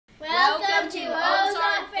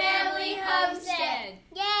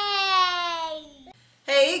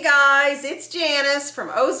it's Janice from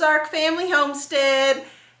Ozark Family Homestead,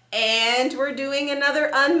 and we're doing another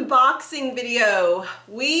unboxing video.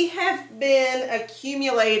 We have been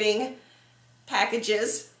accumulating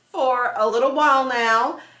packages for a little while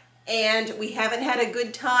now, and we haven't had a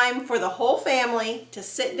good time for the whole family to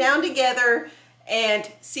sit down together and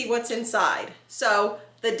see what's inside. So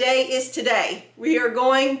the day is today. We are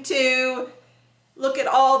going to look at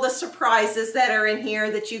all the surprises that are in here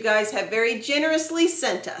that you guys have very generously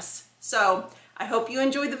sent us. So I hope you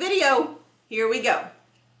enjoyed the video. Here we go.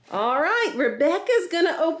 All right, Rebecca's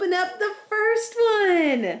gonna open up the first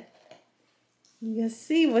one. You guys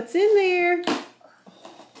see what's in there. That's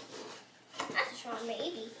a Shawn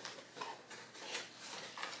baby.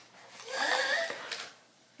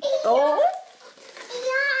 Oh.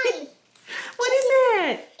 What is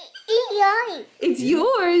that? It's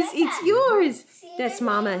yours. It's yours. That's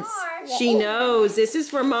Mama's. She knows. This is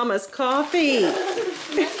for Mama's coffee.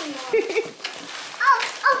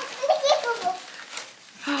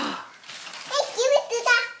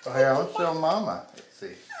 Oh, here, let's show Mama. Let's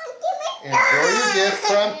see. Enjoy your gift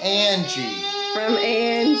from Angie. From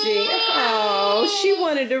Angie. Oh, she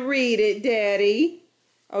wanted to read it, Daddy.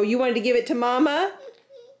 Oh, you wanted to give it to Mama?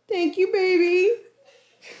 Thank you, baby.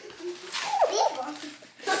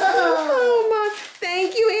 Oh, my.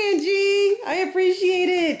 Thank you, Angie. I appreciate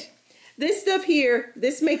it. This stuff here,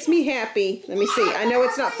 this makes me happy. Let me see. I know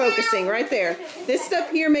it's not focusing right there. This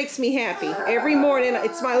stuff here makes me happy. Every morning,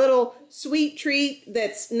 it's my little sweet treat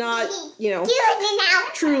that's not, you know,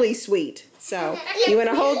 truly sweet. So, you want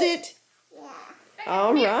to hold it?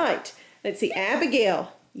 All right. Let's see.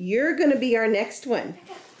 Abigail, you're going to be our next one.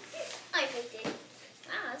 I picked it.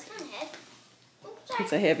 Wow, that's kind of heavy. Oops,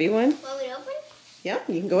 It's a heavy one. Want me to open? Yeah,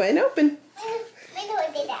 you can go ahead and open.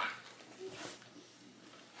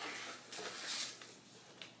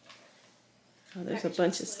 Oh, there's a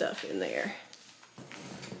bunch of stuff in there.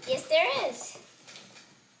 Yes, there is.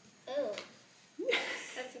 Oh.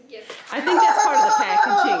 That's a gift. I think that's part of the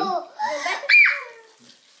packaging.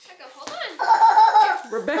 Rebecca, hold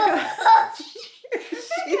on. Rebecca.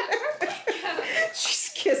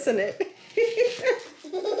 She's kissing it.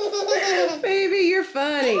 Baby, you're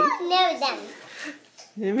funny. No, them.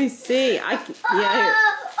 Let me see. Yeah, here.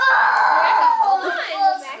 Hold on.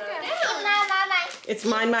 It's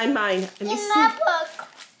mine. Let me see.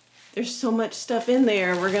 There's so much stuff in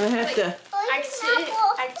there. We're gonna have to.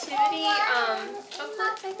 Activity,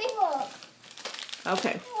 chocolates, I think.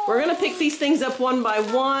 Okay, we're gonna pick these things up one by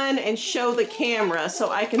one and show the camera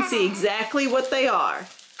so I can see exactly what they are.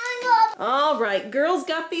 All right, girls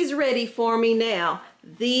got these ready for me now.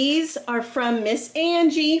 These are from Miss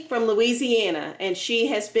Angie from Louisiana, and she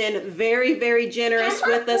has been very, very generous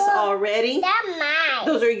with us already. That's mine.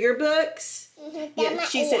 Those are your books? Yeah,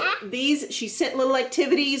 she sent little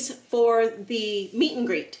activities for the meet and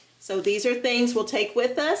greet. So these are things we'll take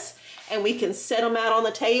with us, and we can set them out on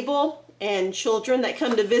the table, and children that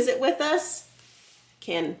come to visit with us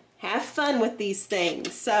can have fun with these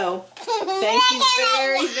things. So thank you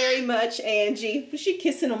very, very much, Angie. Was she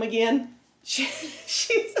kissing them again? She's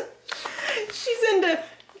into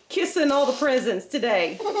kissing all the presents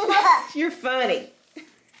today. You're funny.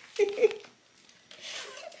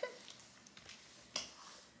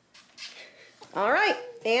 All right,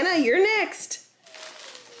 Anna, you're next.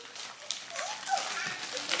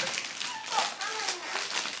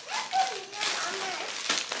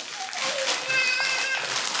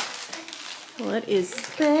 What is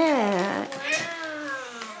that? Wow.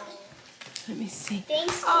 Let me see.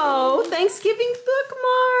 Thanks. Oh, Thanksgiving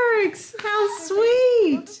bookmarks. How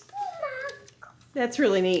sweet. That's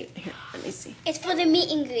really neat. Here, let me see. It's for the meet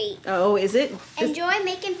and greet. Oh, is it? Enjoy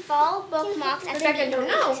making fall bookmarks at the meet and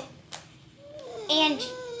greet. Angie.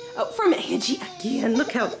 Oh, from Angie again.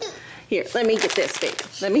 Look how. Here, let me get this, baby.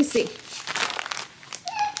 Let me see.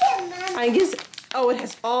 I guess. Oh, it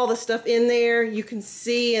has all the stuff in there. You can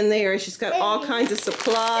see in there. She's got all kinds of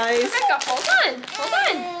supplies. Rebecca, hold on. Hold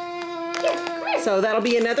on. Here, come here. So that'll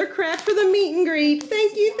be another craft for the meet and greet.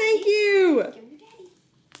 Thank you, thank you.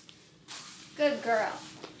 Good girl.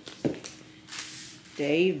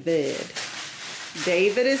 David.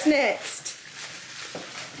 David is next.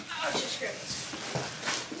 Oh, just grab this.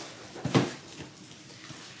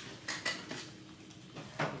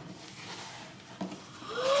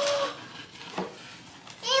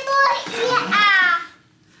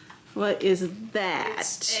 What is that?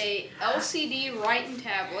 It's a LCD writing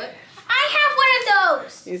tablet. I have one of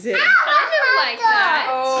those. Is it? Kind of like that.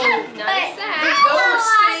 Oh, nice that.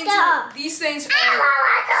 these things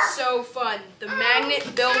are so fun. The magnet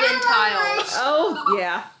built-in tiles. Oh,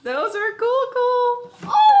 yeah. Those are cool.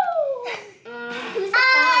 Oh!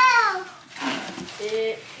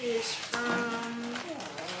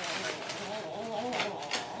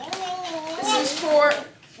 for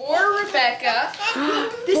Rebecca.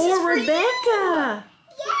 For Rebecca.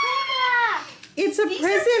 It's a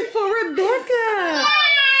present for Rebecca.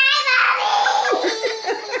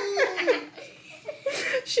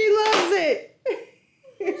 She loves it.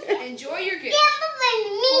 Enjoy your gift.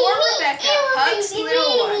 For Rebecca, Hugs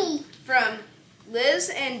Little One from Liz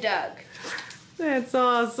and Doug. That's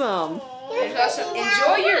awesome. There's also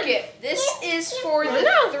enjoy your gift. This is for the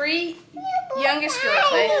 3 youngest girls.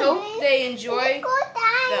 I hope they enjoy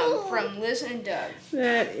them from Liz and Doug.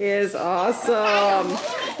 That is awesome.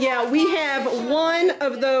 Yeah, we have one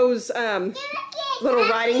of those little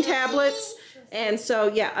writing tablets. And so,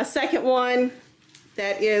 yeah, a second one.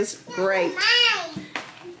 That is great.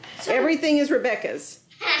 Everything is Rebecca's.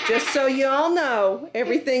 Just so you all know,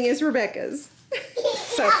 everything is Rebecca's.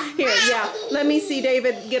 So, here, yeah, let me see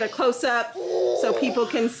David get a close-up so people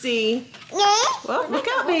can see. Well, look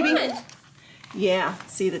out, baby. Yeah,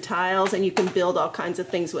 see the tiles, and you can build all kinds of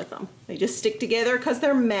things with them. They just stick together because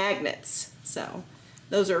they're magnets. So,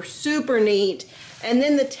 those are super neat. And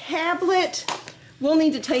then the tablet, we'll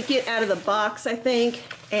need to take it out of the box, I think,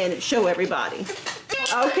 and show everybody.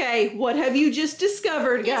 Okay, what have you just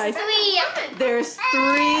discovered, guys? There's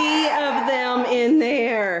 3 of them in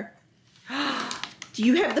there. Do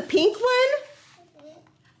you have the pink one?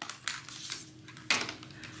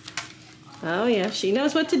 Oh yeah, she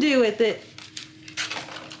knows what to do with it.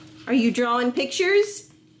 Are you drawing pictures?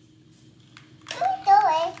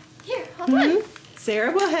 Here, hold on.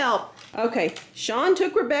 Sarah will help. Okay, Shawn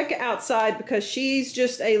took Rebecca outside because she's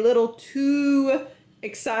just a little too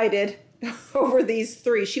excited over these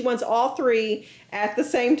 3. She wants all 3 at the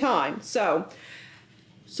same time. So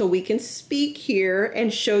we can speak here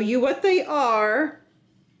and show you what they are.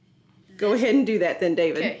 Go ahead and do that then,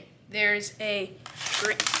 David. Okay, there's a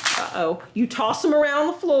green. Uh-oh, you toss them around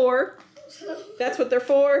the floor. That's what they're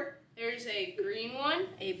for? There's a green one,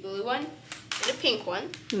 a blue one, and a pink one.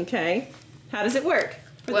 Okay, how does it work?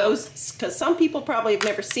 For Well, those, because some people probably have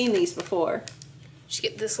never seen these before. Just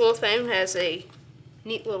get this little thing, has a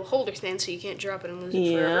neat little holder thing so you can't drop it and lose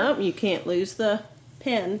it forever. Yeah, you can't lose the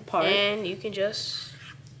pen part. And you can just...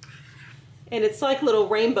 And it's like little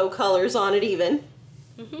rainbow colors on it even.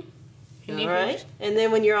 And All right, and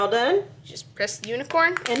then when you're all done, just press the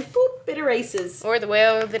unicorn. and boop, it erases. Or the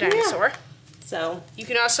whale or the dinosaur. So, You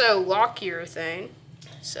can also lock your thing.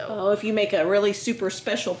 So oh, if you make a really super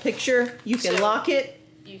special picture, you can So- lock it,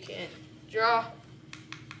 you can draw.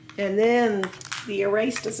 and then the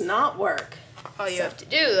erase does not work. All you have to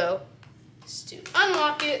do, though, is to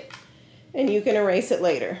unlock it. And you can erase it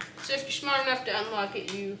later. So if you're smart enough to unlock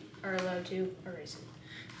it, you are allowed to erase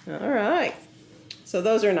it. All right. So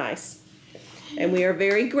those are nice. And we are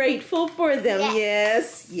very grateful for them.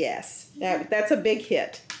 Yes, yes. That's a big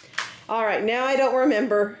hit. All right, now I don't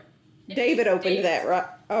remember. David opened that, right?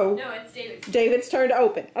 Oh. No, it's David's. David's turn to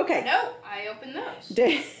open. Okay. No, I opened those.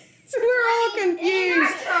 So we're all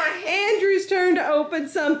confused. Andrew's turn to open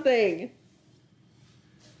something.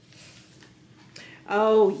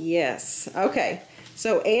 Oh, yes. Okay.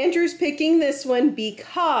 So Andrew's picking this one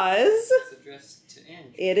because It's addressed to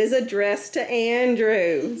Andrew. it is addressed to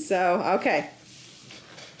Andrew. So, okay.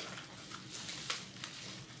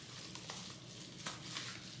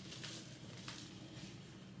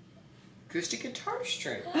 Acoustic guitar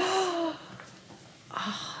string. Oh.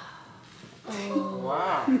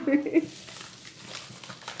 Wow.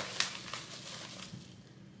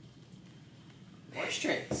 More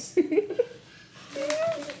strings.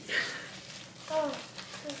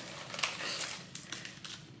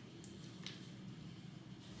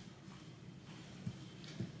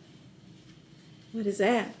 What is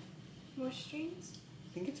that? More strings?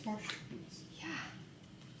 I think it's more strings.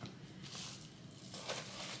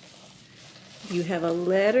 You have a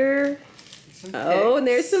letter. Some Oh, and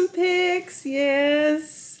there's picks. some pics.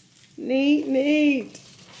 Yes. Neat, neat.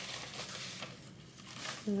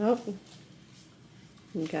 Oh.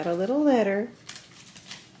 You got a little letter.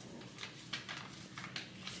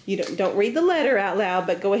 You don't read the letter out loud,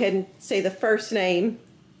 but go ahead and say the first name.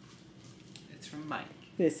 It's from Mike.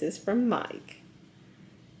 This is from Mike.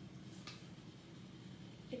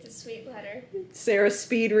 It's a sweet letter. Sarah's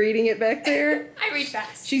speed reading it back there. I read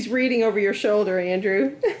fast. She's reading over your shoulder,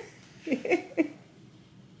 Andrew.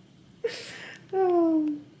 Oh.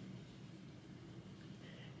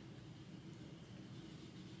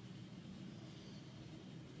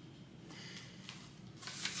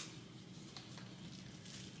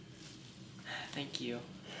 Thank you.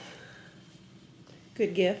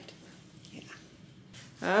 Good gift.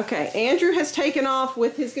 Yeah. Okay, Andrew has taken off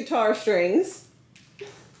with his guitar strings.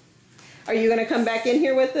 Are you going to come back in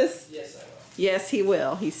here with us? Yes, I Yes, he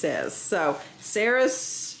will, he says. So, Sarah. I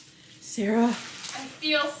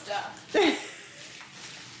feel stuff.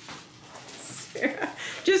 Sarah,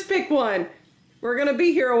 just pick one. We're going to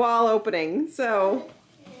be here a while opening, so.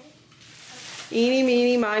 Eeny,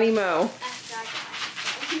 meeny, miny, mo.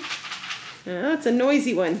 Oh, it's a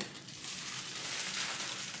noisy one.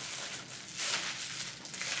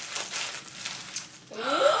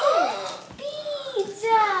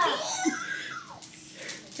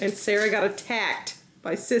 And Sarah got attacked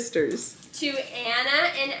by sisters. To Anna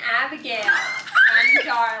and Abigail from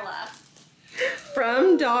Darla.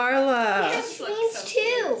 From Darla. It has strings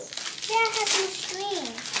too. Yeah, it has some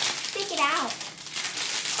strings. Stick it out.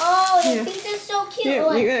 Oh, the things are so cute. Yeah, you're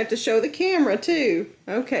going to have to show the camera too.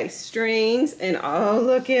 Okay, strings. And oh,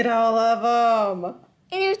 look at all of them.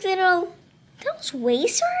 And there's little, those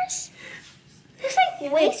wasters? There's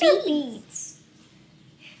like waster beads.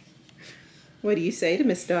 What do you say to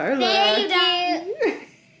Miss Darla? Thank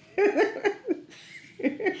you.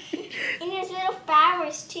 And there's little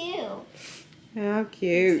flowers too. How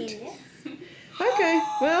cute. See this? Okay,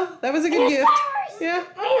 well, that was a good gift. Flowers. Yeah.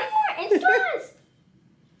 More. And stars.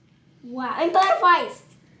 Wow. And butterflies.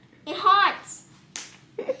 And hearts.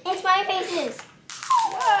 And smiley faces.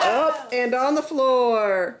 Up and on the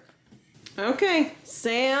floor. Okay,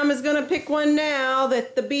 Sam is going to pick one now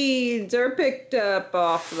that the beads are picked up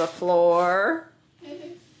off the floor.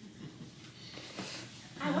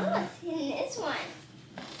 I wonder what's in this one.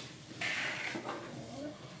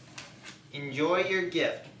 Enjoy your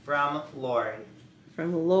gift from Lori.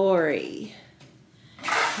 From Lori.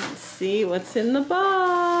 Let's see what's in the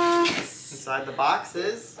box. Inside the box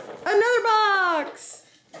is Another box.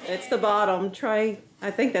 It's the bottom. Try,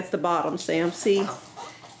 I think that's the bottom, Sam. See?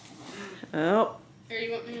 Oh. Or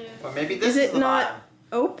you want me to? or maybe this Is is it the not bottom.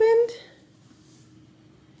 opened?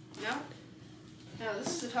 No? No, this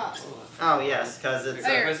is the top. Oh yes, because it's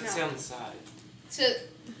There. a, What does it say on the side? So,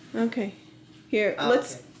 Okay. Here, Oh,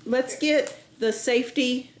 let's get the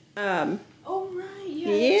safety. oh right, yeah.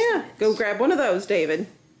 Yeah, go grab one of those, David.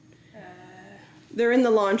 They're in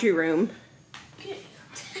the laundry room.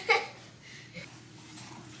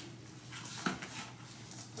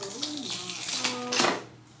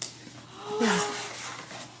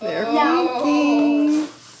 They're peeking.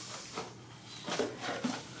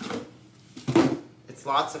 it's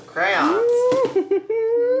lots of crayons.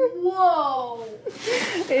 Whoa!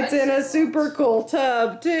 It's in a super cool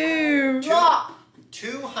tub too. Drop!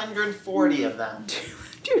 240 of them.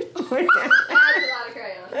 That's a lot of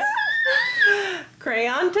crayons.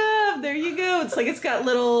 Crayon tub. There you go. It's like it's got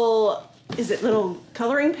little. Is it little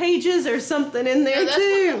coloring pages or something in there No, that's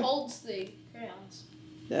too? what holds the crayons.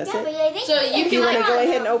 That's Yeah, it. but I think So you You can want to like go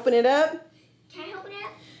ahead and open it up? Can I open it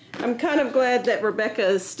up? I'm kind of glad that Rebecca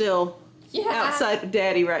is still Yeah. outside of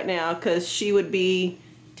Daddy right now because she would be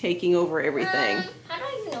taking over everything. How do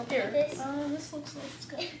I even open Here. this? This looks like it's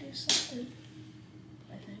got to do something.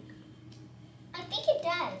 I think. I think it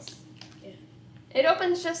does. It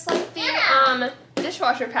opens just like the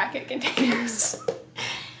dishwasher packet containers.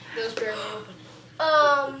 Those barely open.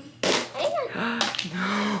 I think I,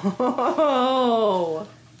 No.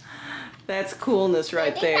 That's coolness right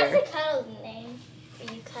I think there. that's the cuddle name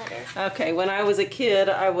for you cutter. Okay, when I was a kid,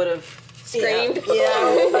 I would have Screamed. Yeah,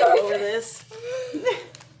 I would have over this.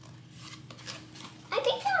 I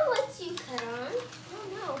think that lets you cut on. I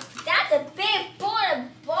don't know. That's a big board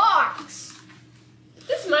box.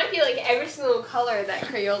 This might be like every single color that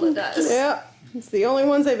Crayola does. Yeah, it's the only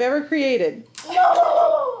ones I've ever created.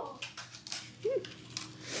 No!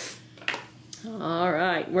 All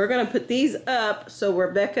right, we're gonna put these up so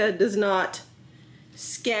Rebecca does not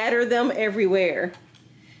scatter them everywhere.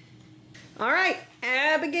 All right,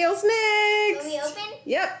 Abigail's next. Will we open?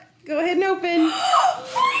 Yep, go ahead and open.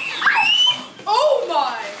 Oh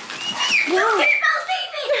my! You can't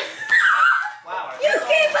believe it! Wow, You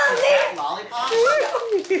can't believe it! lollipops?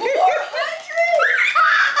 400!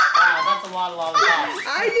 Wow, that's a lot of lollipops.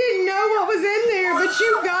 I didn't know what was in there, but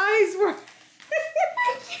you guys were.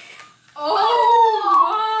 Oh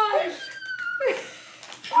my!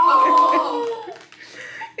 Oh.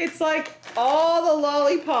 It's like all the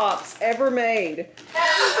lollipops ever made.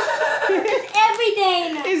 Every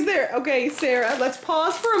day now. Is there? Okay, Sarah, let's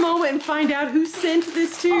pause for a moment and find out who sent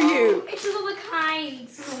this to you. It's all the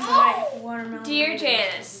kinds. Oh. Dear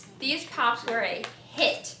Janice, these pops were a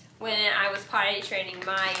hit when I was potty training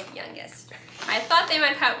my youngest. I thought they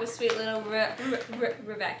might help with sweet little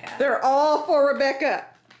Rebecca. They're all for Rebecca.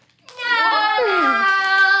 No!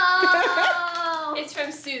 It's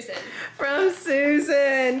from Susan. From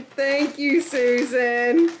Susan. Thank you,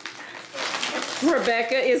 Susan.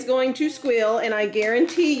 Rebecca is going to squeal, and I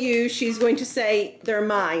guarantee you she's going to say, "They're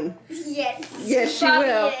mine." Yes. Yes, she Probably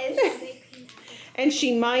will. is. And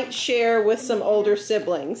she might share with some older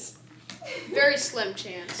siblings. Very slim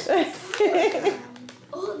chance.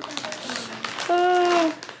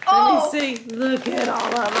 Oh, let me see. Look at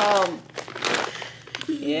all of them.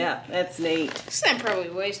 Yeah, that's neat. This thing probably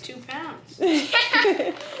weighs 2 pounds.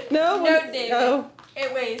 No, David. no.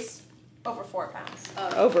 It weighs over 4 pounds.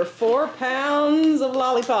 Over 4 pounds of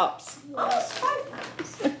lollipops. Almost 5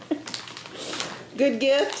 pounds. Good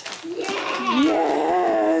gift? Yeah.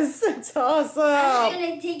 Yes, it's I'm awesome.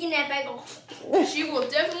 gonna dig in that bagel. She will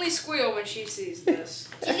definitely squeal when she sees this.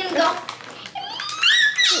 She's gonna go.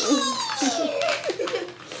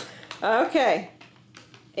 Okay,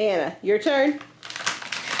 Anna, your turn.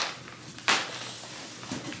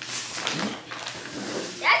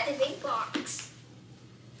 That's a big box.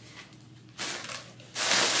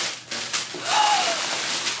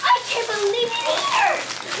 I can't believe it's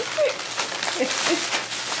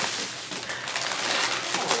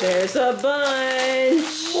here. There's a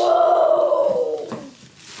bunch. Whoa.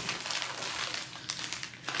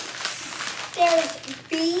 There's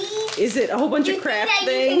beads. Is it a whole bunch You of think craft that you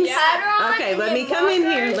things? can cut on Okay, and let then me come in here.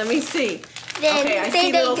 markers? Let me see. Then Okay, I say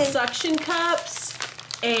see that you little can- suction cups.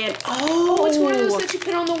 And, Oh, it's one of those that you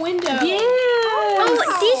put on the window. yes. Oh,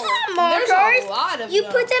 these are There's a markers. lot of You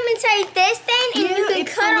them. put them inside this thing, and you can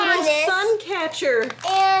it's cut a on little this. sun catcher.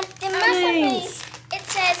 And it must have been. Nice. It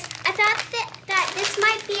says, I thought that this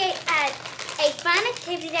might be a fun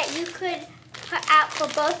activity that you could put out for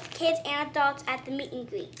both kids and adults at the meet and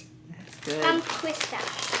greet. That's good. From Krista.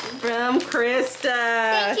 From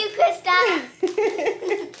Krista. Thank you, Krista.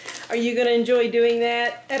 Are you going to enjoy doing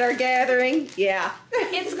that at our gathering? Yeah.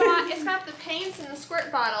 It's got the paints and the squirt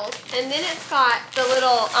bottles, and then it's got the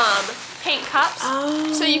little paint cups.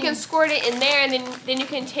 Oh. So you can squirt it in there, and then you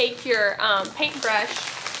can take your paintbrush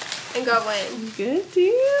and go in. Good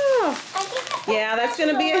deal. Yeah, that's going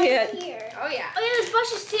to be a hit. Here. Oh yeah. Oh, yeah, there's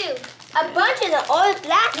brushes too. A bunch of the old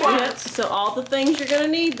black ones. Yep, so all the things you're going to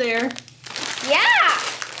need there. Yeah.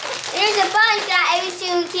 There's a bunch that every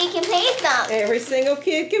single kid can play with them. Every single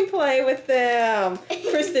kid can play with them.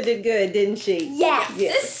 Krista did good, didn't she? Yes.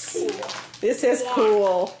 Yes. This is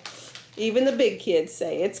cool. Even the big kids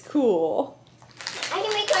say it's cool. I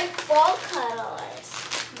can make like fall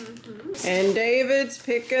colors. And David's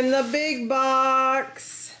picking the big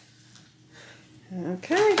box.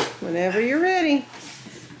 Okay, whenever you're ready.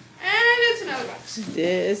 And it's another box.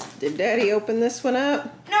 Did Daddy open this one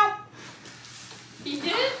up? Nope. He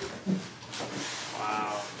did?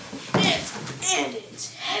 Wow.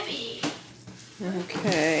 It's heavy.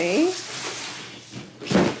 Okay.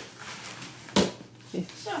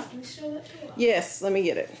 So, can we show that to you? Yes, let me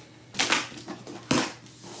get it.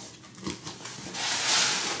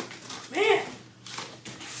 Man.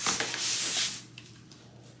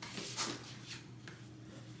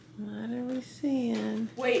 What are we seeing?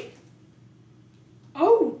 Wait.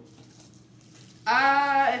 Oh.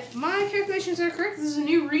 If my calculations are correct, this is a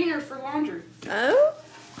new reamer for laundry. Oh?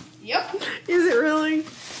 Yep. Is it really?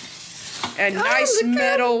 A nice look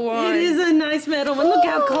metal one. It is a nice metal one. Look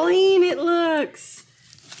how clean it looks.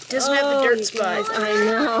 Doesn't have the Oh, dirt you spot. guys, I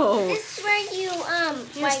know. This is where you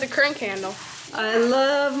Here's the crank handle. I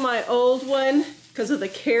love my old one because of the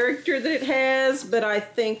character that it has, but I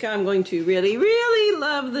think I'm going to really, really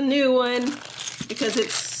love the new one because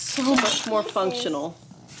it's so much more functional.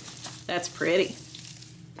 That's pretty.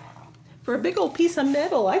 For a big old piece of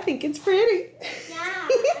metal, I think it's pretty. Yeah,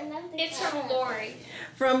 I love this. It's from Lori.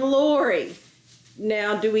 From Lori.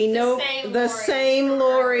 Now, do we know the same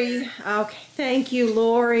Lori? Okay, thank you,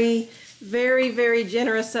 Lori. Very, very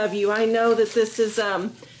generous of you. I know that this is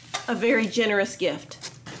a very generous gift.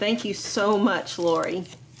 Thank you so much, Lori.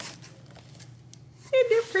 Isn't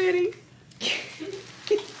it pretty?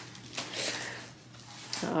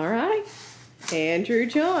 All right, Andrew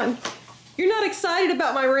John. You're not excited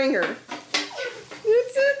about my ringer.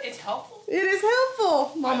 That's it. It's helpful. It is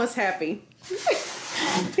helpful. Mama's happy.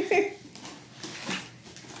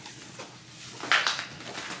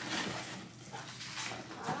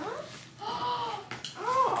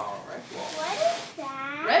 Oh, red wool. What is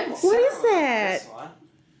that? Red wool. What is that? This one.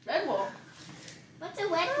 Red wool. What's a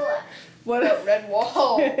wet wolf? What? Red wool.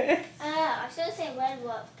 Oh, I should have said red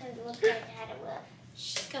wolf because it looked like it had a wolf.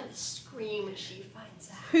 She's gonna scream when she finds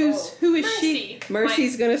out. Who is she? Mercy.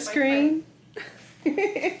 Mercy's gonna My scream.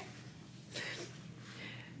 This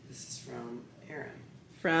is from Aaron.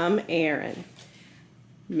 From Aaron.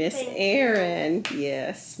 Miss Aaron,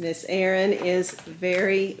 yes, Miss Aaron is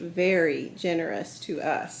very, very generous to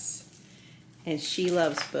us. And she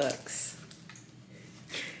loves books.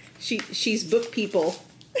 She's book people.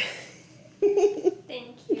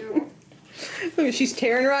 Thank you. Look, she's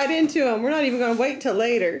tearing right into them. We're not even going to wait till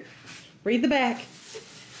later. Read the back.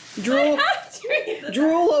 Drool.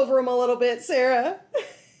 Drool over them a little bit, Sarah.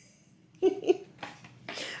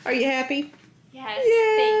 Are you happy? Yes,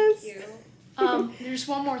 Yes. thank you. There's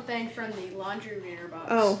one more thing from the laundry reader box.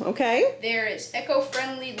 Oh, okay. There is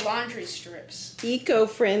eco-friendly laundry strips.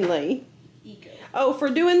 Eco-friendly. Eco. Oh, for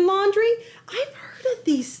doing laundry? I've heard of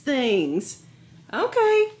these things.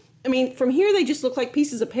 Okay. I mean, from here they just look like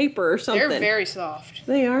pieces of paper or something. They're very soft.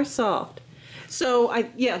 They are soft. So,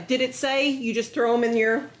 did it say you just throw them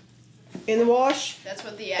in the wash? That's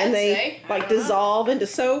what the ads And they say. like dissolve into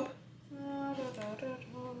soap?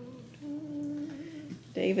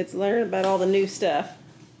 David's learning about all the new stuff.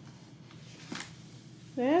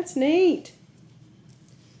 That's neat.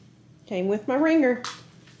 Came with my ringer.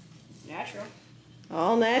 Natural.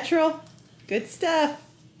 All natural. Good stuff.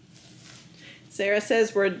 Sarah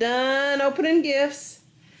says we're done opening gifts.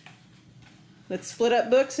 Let's split up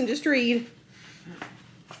books and just read.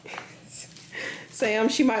 Sam,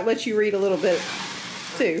 she might let you read a little bit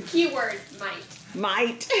too. Keyword, might.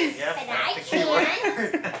 Might. Yep, But that's I the key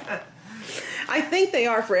word. I think they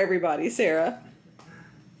are for everybody, Sarah.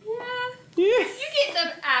 Yeah. Yeah. You get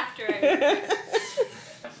them after.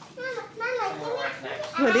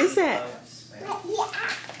 What is that?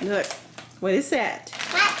 Look, what is that?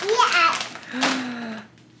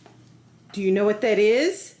 Do you know what that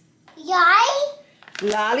is?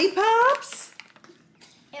 Lollipops?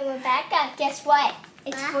 And Rebecca, guess what?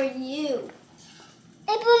 It's for you.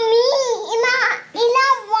 It's for me. It's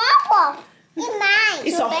not waffle. It's mine.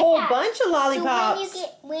 It's a whole bunch of lollipops. So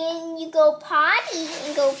when you go potty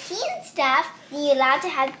and go pee and stuff, you're allowed to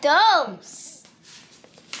have those.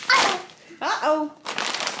 Uh-oh.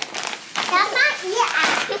 That's my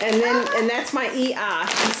ear. And that's my EI,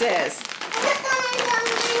 she says.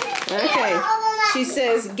 Okay. She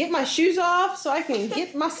says, get my shoes off so I can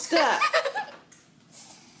get my stuff.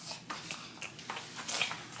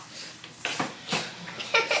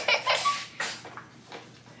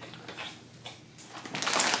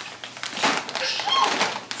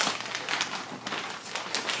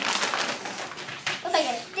 Oh my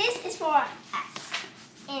goodness, this is for us.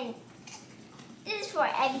 And this is for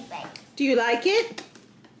everybody. Do you like it?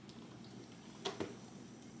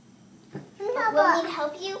 Want me to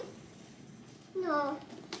help you? No.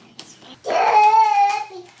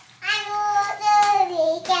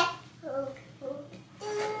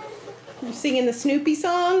 You singing the Snoopy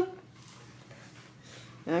song?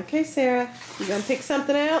 Okay, Sarah. You gonna pick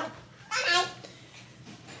something out?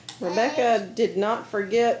 Rebecca did not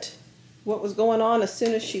forget what was going on as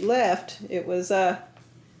soon as she left. It was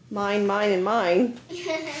mine, mine, and mine.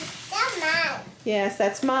 That's mine. Yes,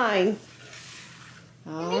 that's mine.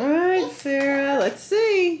 All right, Sarah. Let's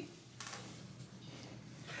see.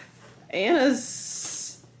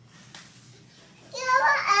 Anna's.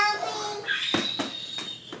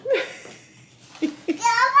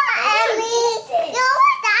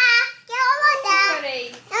 Put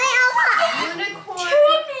a unicorn.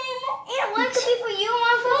 And one could be for you,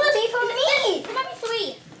 one could be for me. There might be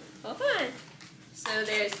three. Hold on. So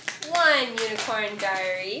there's one unicorn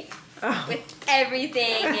diary Oh. with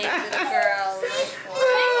everything in little girl.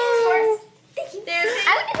 There's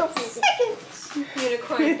I'm gonna go for second. a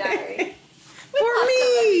unicorn diary. For Lots of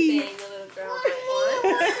me. everything the little girl might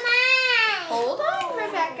want. Hold on,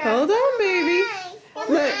 Rebecca. Hold on, baby.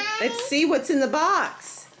 Look, let's see what's in the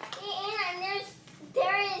box. And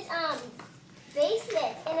there is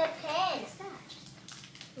bracelets and a pen.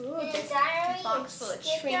 Ooh, And a this diary box full and of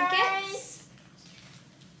stickers. trinkets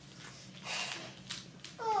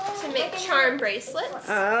to make charm bracelets,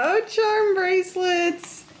 Oh, charm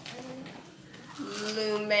bracelets.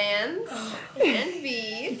 loom bands, and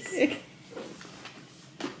beads.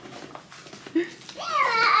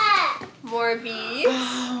 More beads,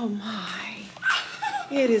 Oh my.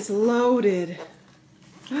 It is loaded.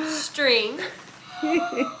 string,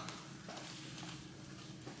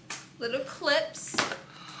 little clips.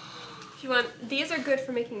 If you want, these are good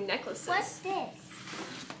for making necklaces. What's this?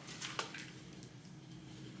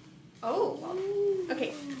 Oh,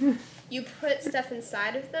 okay. You put stuff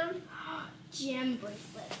inside of them. Gem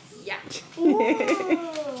bracelets. Yeah.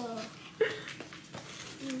 Ooh.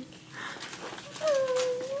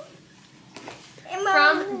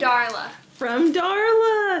 From Darla. From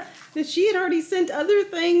Darla. Now, she had already sent other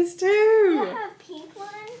things too. You have a pink one?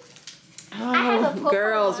 Oh, have a purple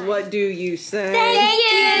girls, one. what do you say?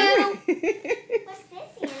 Thank What's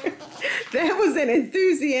this, Anna? That was an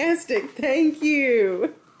enthusiastic thank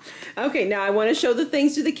you. Okay, now I want to show the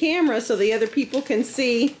things to the camera so the other people can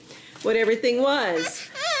see what everything was.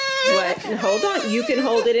 What? Hold on. You can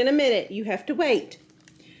hold it in a minute. You have to wait.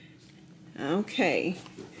 Okay.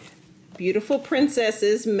 Beautiful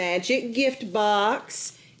Princess's magic gift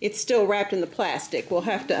box. It's still wrapped in the plastic. We'll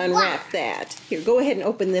have to unwrap that. Here, go ahead and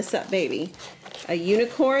open this up, baby. A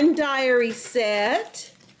unicorn diary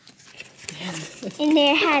set. And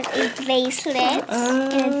there has a bracelet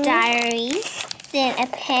and a diary. Then a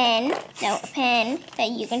pen. No, a pen that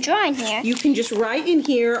you can draw in here. You can just write in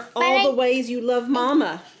here all the ways you love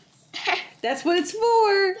Mama. That's what it's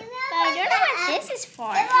for. But I don't know what this is for.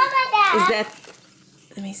 Is that...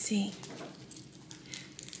 Let me see.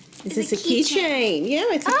 Is this a keychain? Yeah,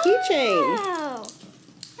 it's a keychain. Oh.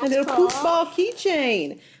 A little poof ball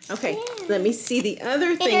keychain. Okay, let me see the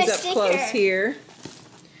other things up close here.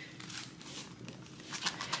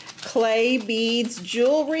 Clay beads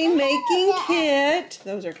jewelry making kit.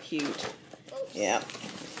 Those are cute. Yep.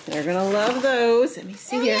 They're gonna love those. Let me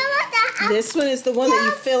see here. This one is the one that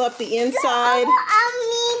you fill up the inside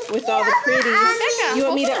with all the pretties. You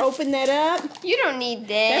want me to open that up? You don't need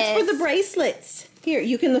this. That's for the bracelets. Here,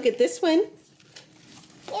 you can look at this one.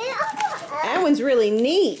 That one's really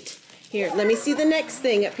neat. Here, let me see the next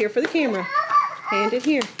thing up here for the camera. Hand it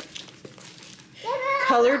here.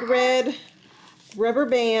 Colored red rubber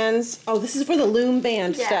bands. Oh, this is for the loom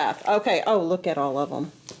band stuff. Okay. Oh, look at all of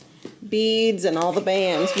them. Beads and all the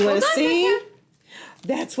bands. You want to see?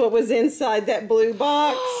 That's what was inside that blue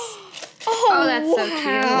box. Oh, that's so cute.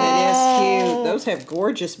 That is cute. Those have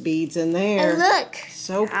gorgeous beads in there. And look.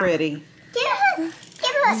 So pretty.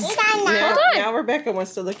 Hold Now Rebecca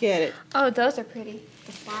wants to look at it. Oh, those are pretty.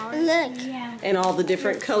 The flowers. Look. And all the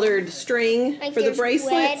different colored string Like for the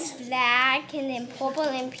bracelets. Red, black, and then purple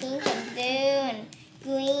and pink and blue and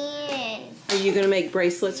green. Are you going to make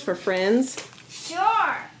bracelets for friends?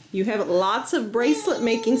 Sure. You have lots of bracelet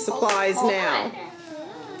making supplies now.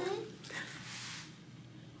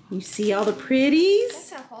 You see all the pretties?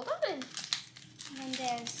 So hold on. And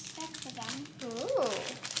there's stuff for them. Ooh.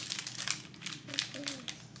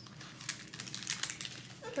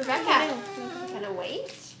 Rebecca, can I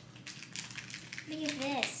wait? Look at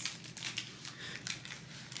this.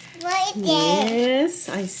 What is this? Yes,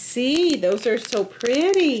 I see. Those are so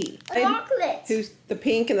pretty. Chocolates. Who's the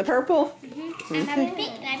pink and the purple? I have a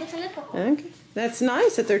pink and I put some purple. Okay. That's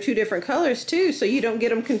nice that they're two different colors too, so you don't get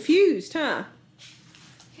them confused, huh?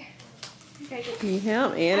 Can you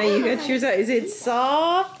help? Anna, you got yours out. Is it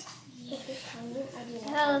soft? You'll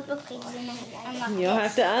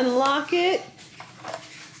have to unlock it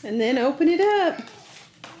and then open it up.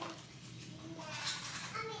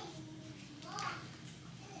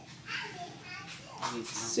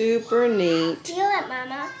 Super neat. Feel it,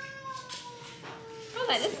 Mama. Oh,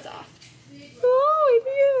 that is soft. Oh,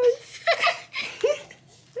 it is.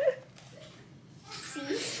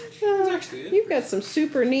 You've got some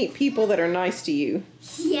super neat people that are nice to you.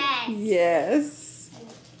 Yes. Yes.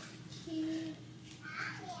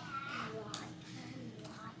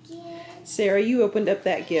 Sarah, you opened up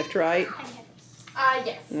that gift, right?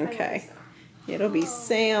 Yes. Okay. It'll be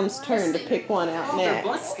Sam's turn to pick one out They're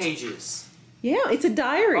blank next. pages. Yeah, it's a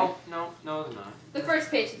diary. Oh, no, they're not. The first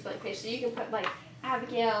page is blank page, so you can put like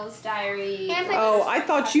Abigail's diary. And put Oh, I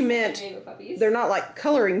thought you meant Name of puppies. they're not like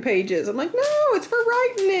coloring pages. I'm like, no, it's for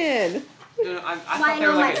writing in. No, I thought they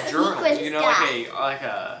were like a journal. You know, like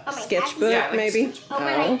a Sketchbook, Yeah, like a maybe.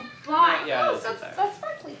 sketchbook. Oh. Yeah, That's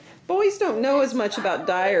sparkly. Boys don't know as much about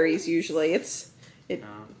diaries usually. It's a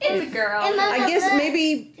girl. And Mama, I guess look.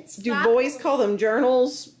 maybe It's do sparkly. boys call them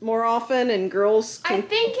journals more often and girls I can,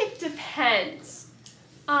 think it depends.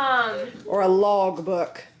 or a log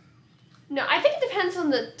book. No, I think it depends on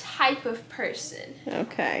the type of person.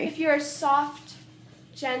 Okay. If you're a soft,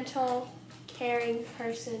 gentle, caring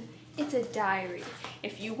person, it's a diary.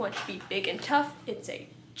 If you want to be big and tough, it's a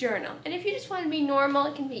journal. And if you just want to be normal,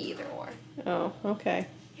 it can be either or. Oh, okay.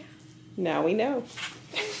 Yeah. Now we know.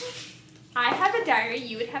 I have a diary,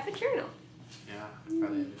 you would have a journal. Yeah,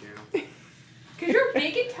 probably have a journal. Because you're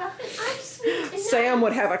big and tough and I'm sweet and Sam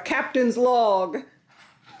would have a captain's log.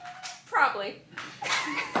 Probably.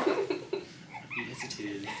 Yes, it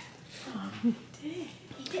is. You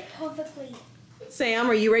did perfectly. Sam,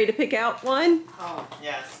 are you ready to pick out one? Oh,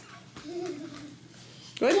 yes.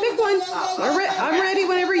 Go ahead and pick one. I'm ready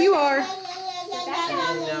whenever you are. No.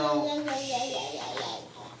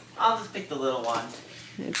 I'll just pick the little one.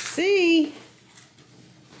 Let's see.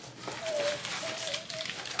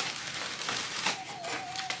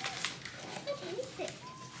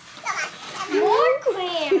 More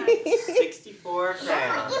crayons. 64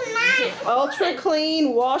 crayons. Ultra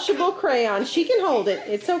clean washable crayon. She can hold it.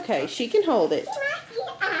 It's okay. She can hold it.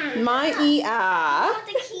 My EI.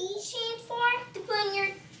 The keychain.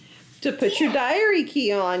 To put your diary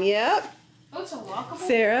key on, yep. Oh, it's a lockable?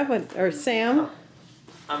 Sarah, or Sam?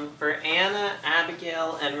 For Anna,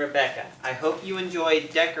 Abigail, and Rebecca, I hope you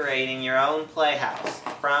enjoyed decorating your own playhouse.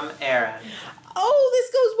 From Aaron. Oh, this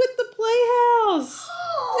goes with the playhouse.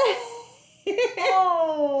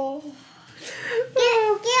 Oh.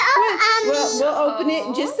 We'll open it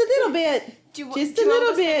in just a little bit. Just a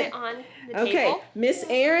little bit. On the Okay, table? Miss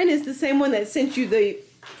Erin is the same one that sent you the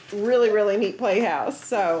really neat playhouse.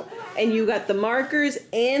 So, and you got the markers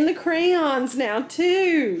and the crayons now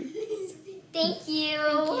too. Thank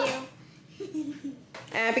you.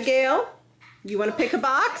 Abigail, you want to pick a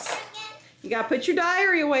box? You got to put your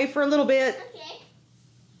diary away for a little bit. Okay.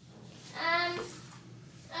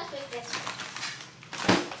 I'll pick this.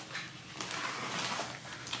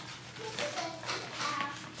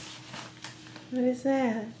 What is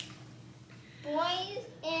that? Boys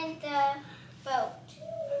in the boat.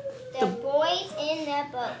 The boys in the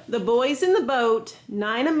boat. The Boys in the Boat,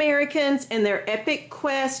 9 Americans and their epic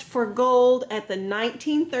quest for gold at the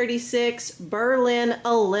 1936 Berlin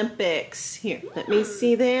Olympics. Here, let me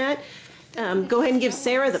see that. Go ahead and give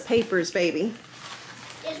Sarah the papers, baby.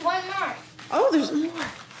 There's one more. Oh, there's more.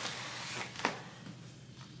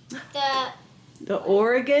 The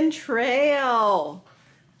Oregon Trail.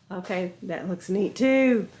 Okay, that looks neat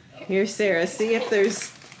too. Here, Sarah, see if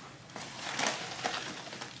there's...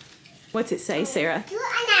 What's it say, Sarah?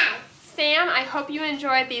 Sam, I hope you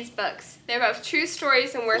enjoyed these books. They're both true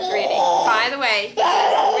stories and worth reading. By the way, you did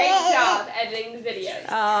a great job editing the videos.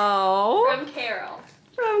 Oh. From Carol.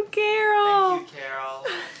 From Carol. Thank you,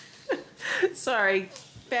 Carol. Sorry,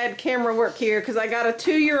 bad camera work here because I got a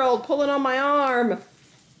 2-year-old pulling on my arm.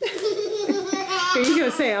 Here you go,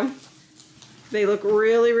 Sam. They look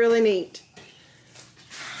really neat.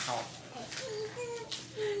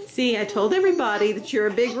 See, I told everybody that you're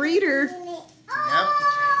a big reader. Yep.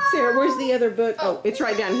 Sarah, where's the other book? Oh, it's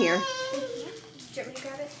right down here. Do you want me to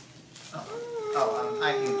grab it?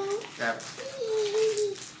 I can grab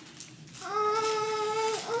it.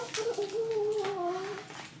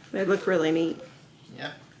 They look really neat.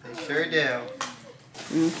 Yep, they sure do.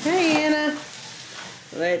 Okay, Anna.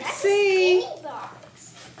 Let's see.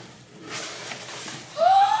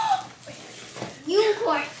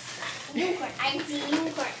 Unicorn. Unicorn. I see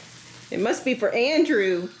unicorn. It must be for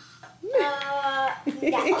Andrew. No.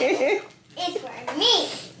 It's for me.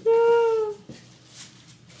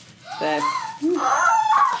 That's...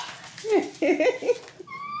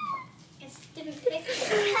 It's different pictures.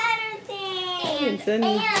 Pattern thing. It's a- And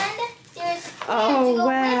there's Oh,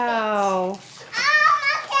 wow.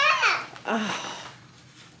 Oh, Oh,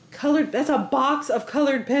 colored, that's a box of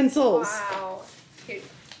colored pencils. Wow. Here.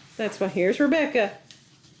 That's why, here's Rebecca.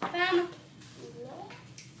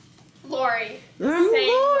 Lori. I'm Same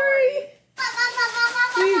Lori.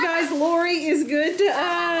 So you guys, Lori is good to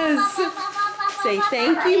us. Say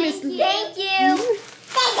thank you, Miss. Thank you.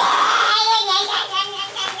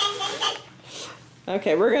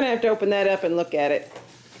 Okay, we're gonna have to open that up and look at it.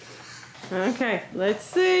 Okay, let's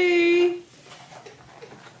see.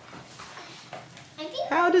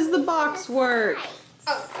 How does the box work?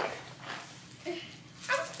 Oh. I'm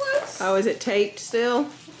close. Oh, is it taped still? I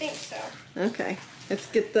think so. Okay, let's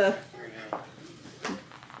get the...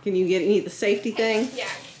 Can you need the safety thing? Yeah.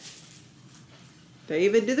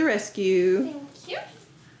 David to the rescue. Thank you.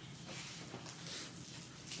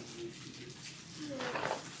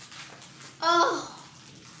 Oh.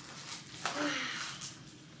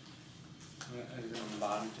 Is it on the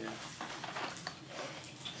bottom too?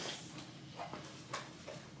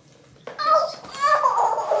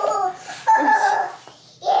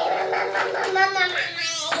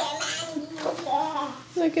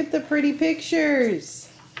 Look at the pretty pictures.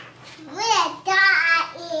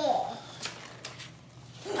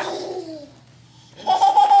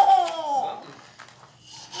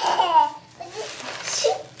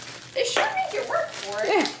 They sure make it work for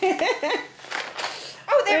it.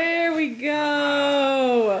 Oh, There we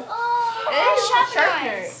go. there's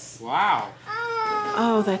sharpeners. Wow.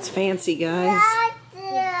 Oh, that's fancy, guys.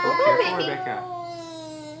 Careful, Rebecca.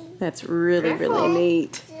 That's really Careful.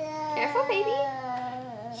 neat. Careful, baby.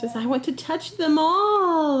 She says, I want to touch them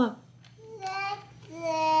all.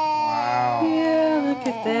 Wow. Yeah, look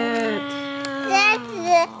at that.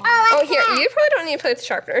 Oh, here, you probably don't need to play with the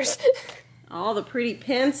sharpeners. All the pretty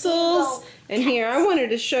pencils. And here, I wanted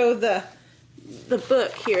to show the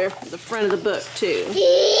book here, the front of the book too.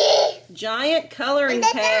 Giant coloring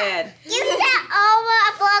pad. You said over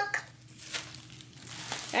a book.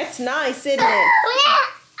 That's nice, isn't it? Over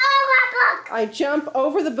I jump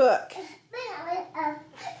over the book. a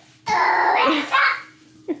book.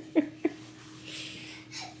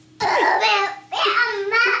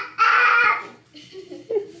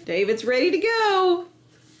 David's ready to go.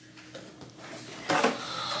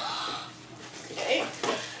 Okay.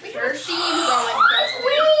 First theme going.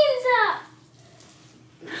 Wings up.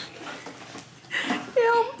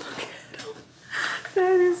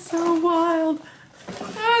 That is so wild.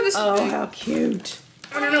 Oh, this is big. How cute.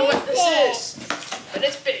 I don't know what this is, but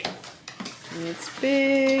it's big. It's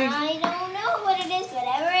big. I don't know what it is,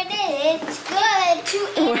 whatever it is, it's good. To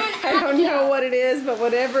Anna and I don't know Abigail. what it is, but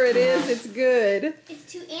whatever it is, it's good. It's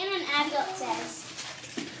to Anna and Abigail, it says.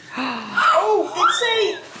 Oh,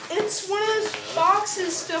 it's one of those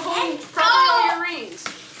boxes to hold probably all your rings.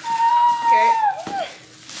 Okay.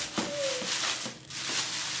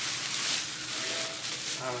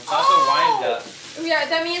 It's also wind up. Yeah,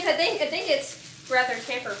 that means I think it's rather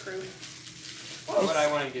tamper-proof. What would I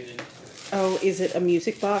want to get into? Oh, is it a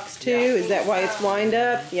music box too? Yeah. Is that why it's wind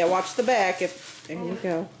up? Yeah, watch the back. There you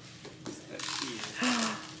go.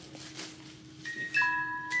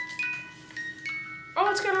 Oh,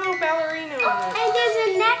 it's got a little ballerina on it. And there's a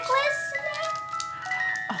necklace there.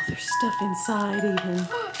 Oh, there's stuff inside even.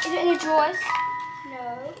 Is it in the drawers?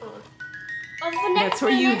 No. Oh, there's a necklace That's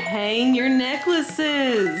where you hang your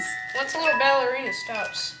necklaces. Once a little ballerina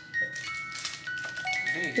stops.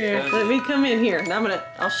 Here, let me come in here. And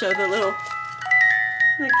I'll show the little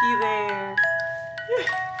looky there.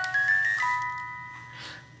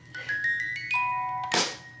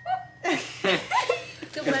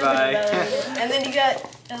 Goodbye. And then you got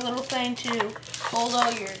a little thing to hold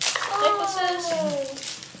all your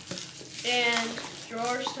necklaces and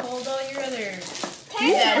drawers to hold all your other.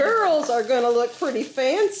 You girls are gonna look pretty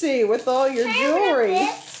fancy with all your jewelry.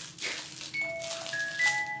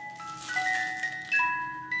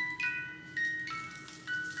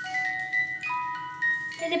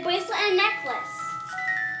 There's a bracelet and a necklace.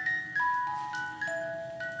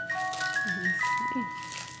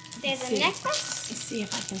 There's a necklace. Let's see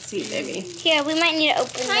if I can see, baby. Here, we might need to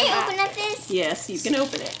open it. Can I open up this? Yes, you can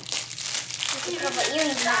open it. How about you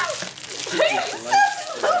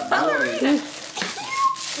and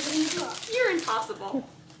You're impossible.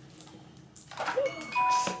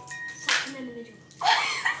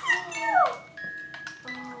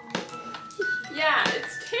 Yeah,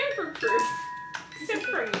 it's tamper-proof. Except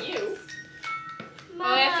from you. All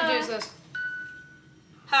I have to do is this.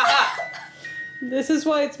 Ha ha. This is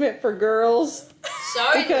why it's meant for girls.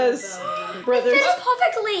 Sorry. Because brothers,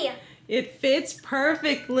 perfectly. it fits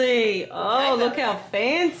perfectly. Oh, look how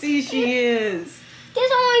fancy she is.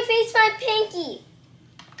 This only fits my pinky.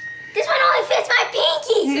 This one only fits my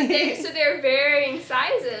pinky. So they're varying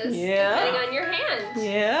sizes Yeah. depending on your hand.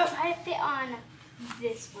 Yep. Try to fit on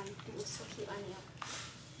this one. It was so cute on you.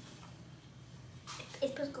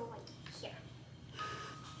 It's supposed to go like here.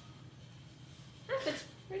 That fits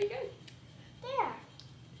pretty good. There.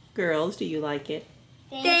 Girls, do you like it?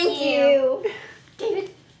 Thank you.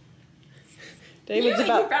 David. David's you and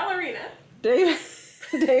about your ballerina.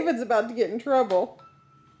 David's about to get in trouble.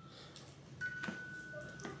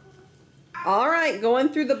 All right, going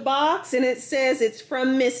through the box, and it says it's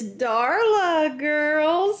from Miss Darla,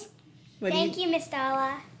 girls. Thank you, Miss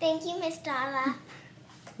Darla. Thank you, Miss Darla.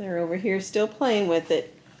 They're over here still playing with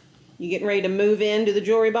it. You getting ready to move into the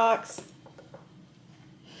jewelry box?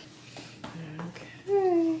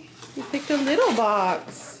 Okay. You picked a little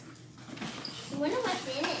box. I wonder what's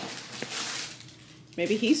in it.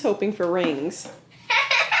 Maybe he's hoping for rings.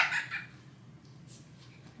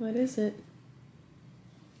 What is it?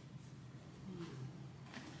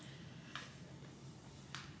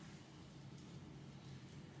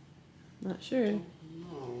 Not sure.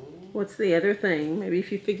 What's the other thing? Maybe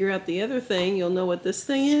if you figure out the other thing, you'll know what this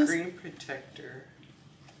thing is. Screen protector.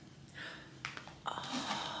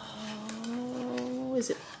 Oh, is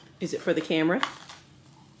it for the camera?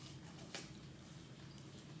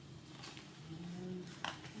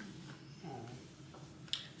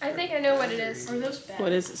 I think I know what it is. Are those bad?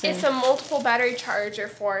 What is it? Sam? It's a multiple battery charger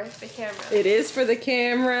for the camera. It is for the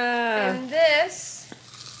camera. And this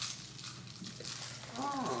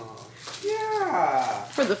Oh, yeah.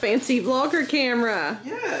 For the fancy vlogger camera.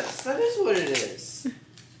 Yes, that is what it is.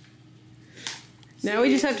 Now we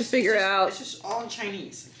just have to figure out. It's just all in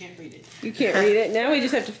Chinese. I can't read it. You can't read it. Now we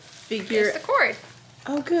just have to figure. is the cord.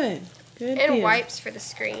 Oh, good. Good. And deal. wipes for the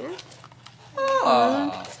screen.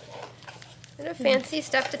 Oh. And a fancy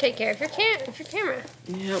stuff to take care of your camera.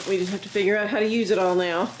 Yep, we just have to figure out how to use it all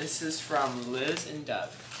now. This is from Liz and Doug.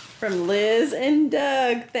 From Liz and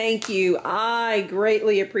Doug, thank you. I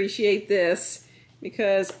greatly appreciate this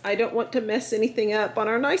because I don't want to mess anything up on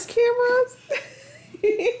our nice cameras.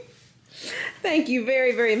 Thank you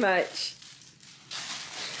very, very much.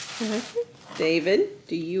 David,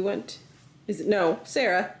 do you want... Is it... No,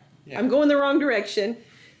 Sarah. Yeah. I'm going the wrong direction.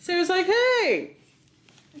 Sarah's like, hey.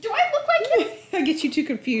 Do I look like you? I get you two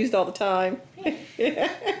confused all the time.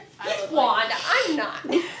 Wanda, I'm not.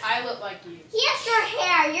 I look like you. He has short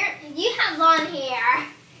hair. You have long hair.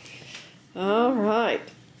 All right.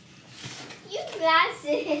 You have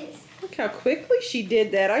glasses. Look how quickly she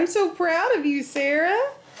did that. I'm so proud of you, Sarah.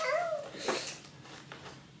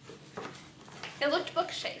 It looked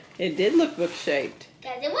book-shaped. It did look book-shaped.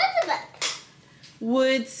 Because it was a book.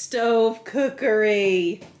 Wood stove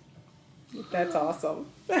cookery. That's awesome.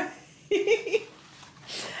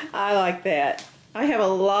 I like that. I have a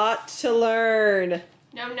lot to learn.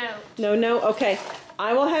 No. Okay.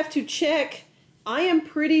 I will have to check. I am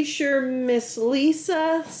pretty sure Miss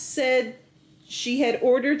Lisa said she had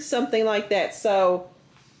ordered something like that. So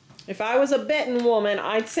if I was a betting woman,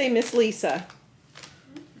 I'd say Miss Lisa.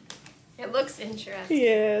 It looks interesting.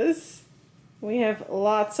 Yes. We have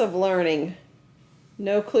lots of learning.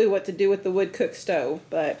 No clue what to do with the wood cook stove,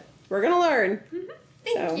 but we're going to learn.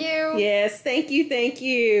 Thank you. Yes, thank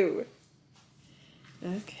you.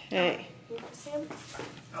 Okay.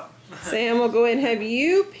 Sam will go ahead and have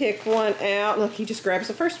you pick one out. Look, he just grabs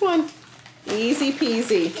the first one. Easy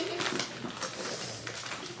peasy.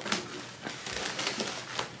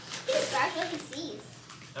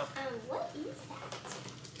 What is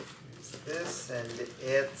that? This, and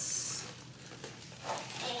it's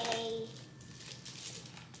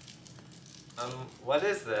what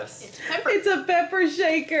is this? It's pepper. It's a pepper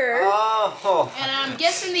shaker. Oh. And I'm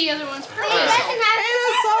guessing the other one's purple. And a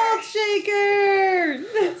salt shaker.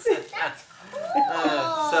 That's it.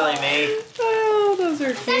 Silly me. Oh, those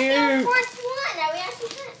are That's the cute. first one that we actually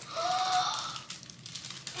did.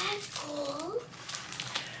 That's cool.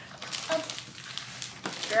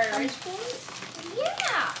 Dry rice bowl?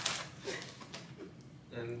 Yeah.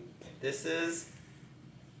 And this is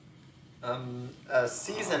a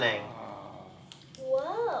seasoning.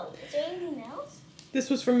 Whoa. Is there anything else? This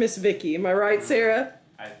was from Miss Vicky. Am I right, Sarah?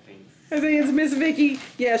 I think. I think it's Miss Vicky.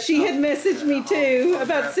 Yeah, she had messaged me too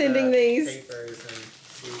about sending these. Papers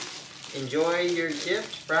and enjoy your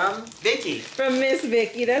gift from Vicky. From Miss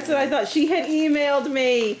Vicky. That's what I thought. She had emailed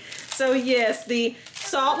me. So yes, the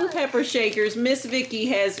salt and pepper shakers. Miss Vicky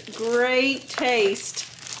has great taste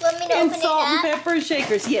Want me to in open salt and it up? pepper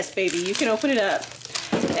shakers. Yes, baby, you can open it up.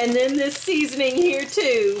 And then this seasoning here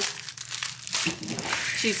too.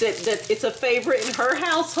 She said that it's a favorite in her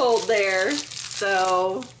household there.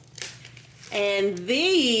 So, and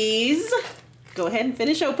these, go ahead and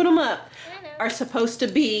finish, open them up, are supposed to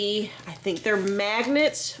be, I think they're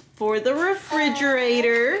magnets for the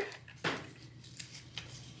refrigerator.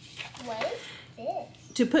 What is this?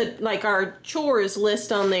 To put like our chores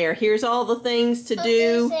list on there. Here's all the things to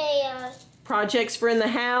do. There's Projects for in the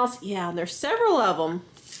house. Yeah, and there's several of them.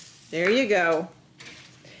 There you go.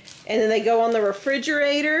 And then they go on the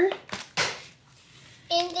refrigerator.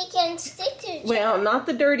 and they can stick to each other. Well, not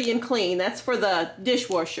the dirty and clean. That's for the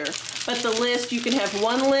dishwasher. But the list, you can have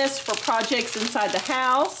one list for projects inside the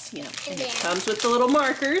house. Yeah. And it comes with the little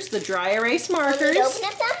markers, the dry erase markers. Can you open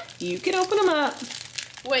up them? You can open them up.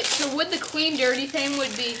 Wait, so would the clean dirty thing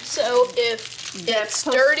would be, so if it's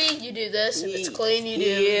dirty, you do this. If it's clean, you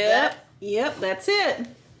do that. Yep, that's it.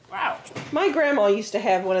 Wow. My grandma used to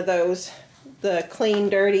have one of those. The clean,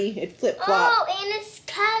 dirty, it flip-flop. Oh, and it's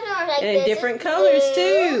colored like And in this different is colors blue.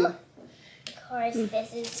 too. Of course,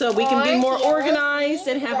 this is So we can be more orange, yellow, organized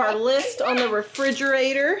and have our red, list on the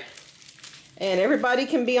refrigerator. And everybody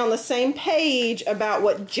can be on the same page about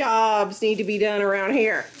what jobs need to be done around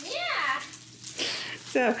here. Yeah.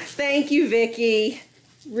 So thank you, Vicki.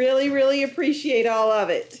 Really, really appreciate all of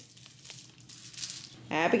it.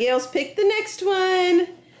 Abigail's picked the next one.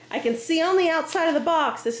 I can see on the outside of the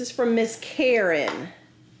box, this is from Miss Karen.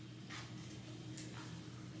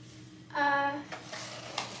 Do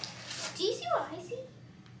you see what I see?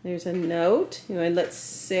 There's a note. You want to let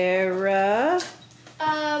Sarah...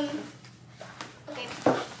 Okay.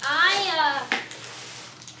 I,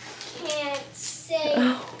 can't say,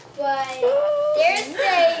 but there's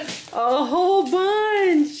A whole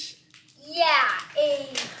bunch. a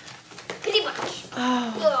pretty much.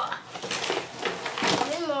 Oh,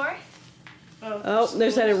 Even more. oh,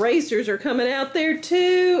 there's that erasers are coming out there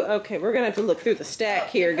too. Okay, we're going to have to look through the stack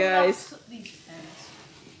here, guys.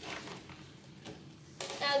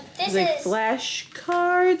 Now, this Like is...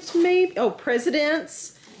 flashcards, maybe? Oh,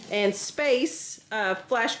 presidents and space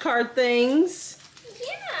flashcard things.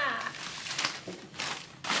 Yeah.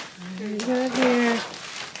 What do we got here?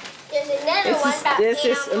 There's another one about This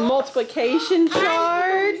is a multiplication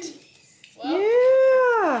chart.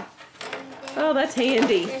 Yeah. Oh, that's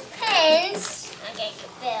handy. There's pens. Okay,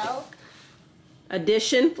 Bill.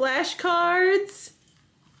 Addition flashcards.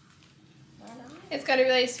 It's got a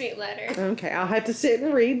really sweet letter. Okay, I'll have to sit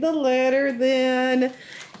and read the letter then.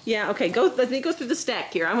 Yeah, okay, let me go through the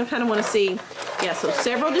stack here. I kind of want to see. Yeah, so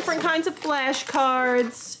several different kinds of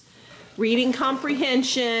flashcards. Reading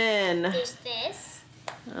comprehension. There's this.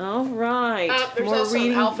 All right. There's more also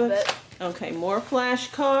reading an alphabet. Okay, more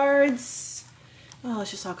flashcards. Oh,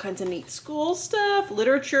 it's just all kinds of neat school stuff.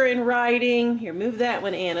 Literature and writing. Here, move that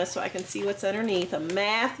one, Anna, so I can see what's underneath. A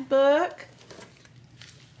math book.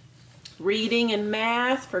 Reading and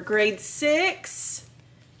math for grade 6.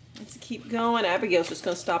 Let's keep going. Abigail's just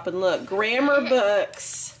going to stop and look. Grammar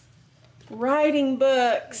books. Writing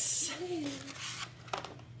books.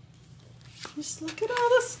 Just look at all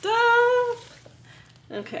the stuff.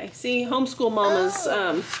 Okay, see, homeschool mamas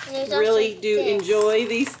really do enjoy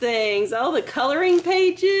these things. Oh, the coloring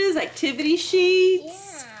pages, activity sheets.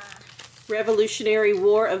 Yeah. Revolutionary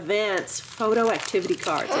War events, photo activity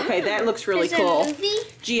cards. Okay, that looks really cool.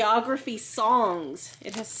 Geography songs.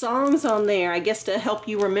 It has songs on there, I guess, to help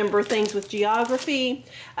you remember things with geography.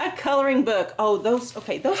 A coloring book. Oh, those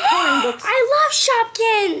coloring books. I love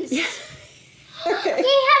Shopkins. Okay.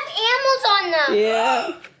 They have animals on them.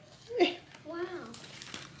 Yeah. Wow.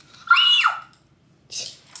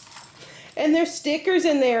 And there's stickers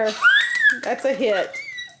in there. That's a hit.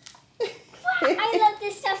 I love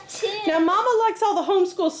this stuff too. Now, Mama likes all the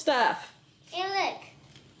homeschool stuff. And look.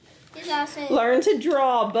 There's also... Learn to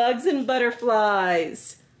draw bugs and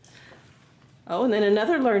butterflies. Oh, and then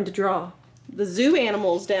another learn to draw. The zoo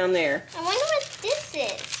animals down there. I wonder what this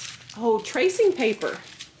is. Oh, tracing paper.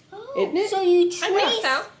 Oh, Isn't it? so you I think trace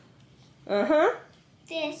so. Uh-huh.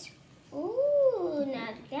 this. Ooh, now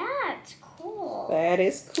that's cool. That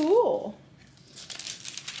is cool.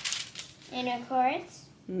 And of course,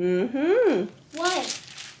 Mm-hmm. what?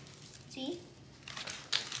 See?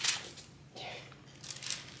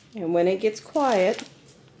 And when it gets quiet,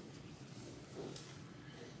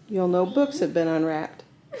 you'll know books have been unwrapped.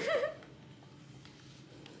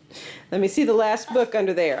 Let me see the last book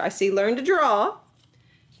under there. I see Learn to Draw.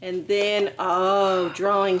 And then, oh,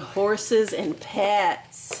 drawing horses and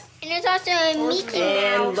pets. And there's also a Mickey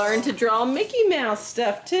And Mouse. Learn to Draw Mickey Mouse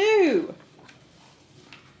stuff, too.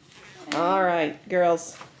 All right,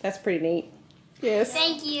 girls. That's pretty neat. Yes.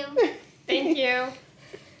 Thank you. Thank you.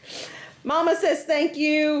 Mama says thank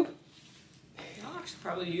you. I'll actually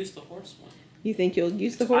probably use the horse one. You think you'll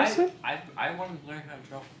use the horse one? I want to learn how to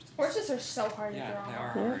draw horses. Horses are so hard to Yeah, draw. they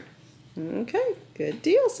are Yeah. hard. Okay, good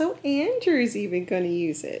deal. So Andrew's even going to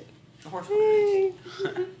use it. The horse one is.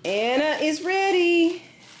 Hey. Anna is ready.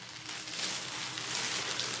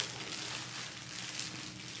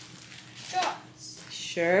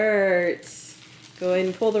 Shirts. Go ahead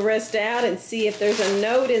and pull the rest out and see if there's a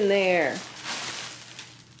note in there.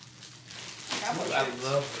 I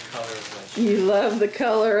love the color of that. You love the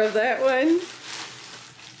color of that one?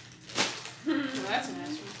 Well, that's a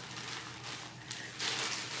nice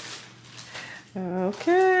one.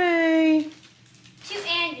 Okay. To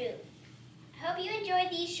Andrew. Hope you enjoyed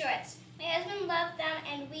these shorts. My husband loved them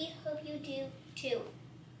and we hope you do too.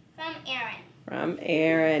 From Aaron. From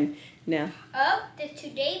Aaron. Now. Oh, there's to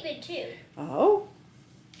David too. Oh.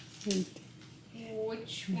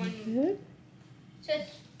 Which one? So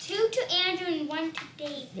it's 2 to Andrew and 1 to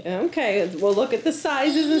David. Okay, we'll look at the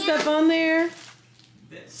sizes and stuff on there.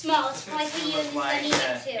 Small, it's only for you and like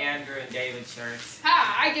Sunny too. Andrew and David shirts.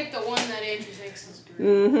 Ha! I get the one that Andrew thinks is great.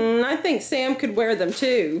 Mm-hmm. I think Sam could wear them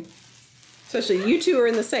too. Especially you two are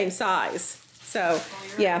in the same size. So,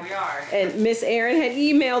 yeah. We are. And Miss Erin had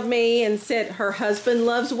emailed me and said her husband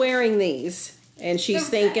loves wearing these. And she's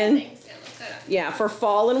thinking, yeah, for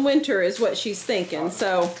fall and winter is what she's thinking.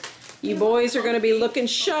 So, you boys are going to be looking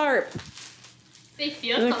sharp. They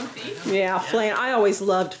feel comfy. Yeah, flannel. I always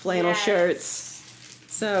loved flannel shirts.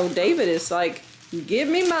 So, David is like, give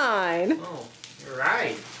me mine. Oh, you're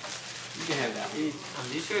right. You can have that one.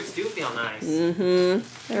 These shirts do feel nice.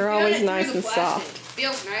 Mm-hmm. They're always nice and soft.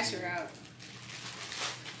 Feels nicer out.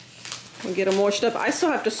 We'll get them washed up. I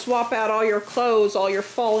still have to swap out all your clothes, all your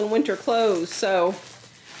fall and winter clothes. So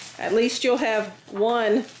at least you'll have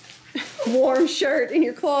one warm shirt in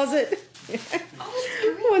your closet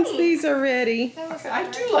once these are ready. Okay,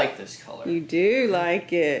 I do like this color. You do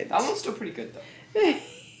like it. That one's still pretty good though.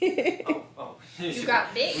 Oh. You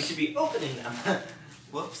got big. We should be opening them.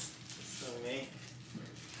 Whoops. So me.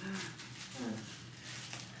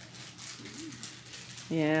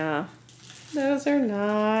 Yeah, those are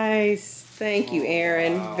nice. Thank you,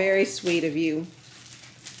 Erin. Wow. Very sweet of you.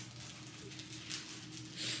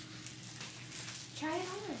 Try it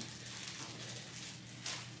on.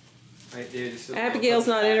 Right there, just Abigail's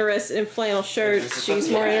not interested in flannel shirts. She's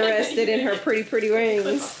more interested in her pretty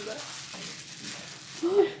wings.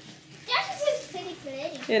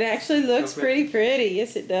 It actually looks pretty.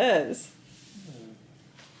 Yes, it does.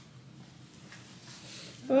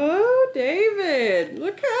 Oh, David,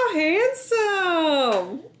 look how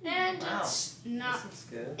handsome. And Wow. it's not, This looks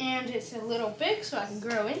good. and it's a little big, so I can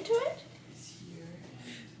grow into it.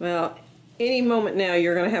 Well, any moment now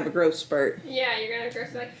you're going to have a growth spurt. Yeah, you're gonna grow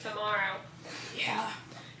like tomorrow. Yeah.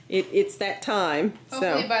 It's that time.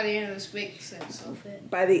 Hopefully So by the end of this week, since it'll fit.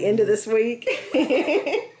 by the end of this week.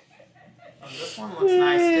 Oh, this one looks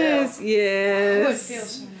nice too. Oh, it Yes. feels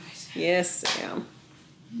so nice. Yes, Sam.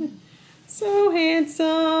 So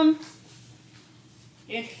handsome.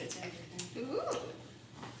 It fits everything. Ooh.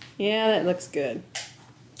 Yeah, that looks good.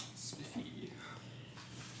 Spiffy.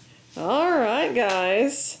 All right,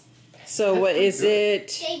 guys. So what is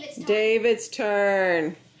it? David's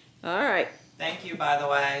turn. All right. Thank you, by the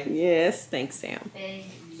way. Yes, thanks, Sam.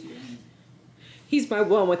 He's my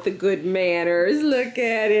one with the good manners. Look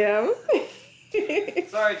at him.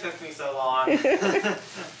 Sorry it took me so long.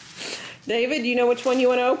 David, do you know which one you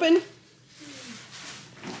want to open?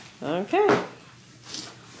 Okay.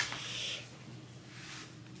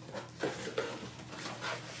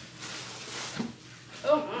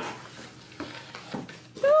 Oh my.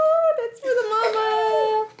 Oh, that's for the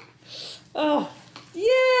mama. Oh,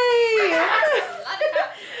 yay!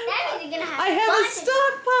 I have a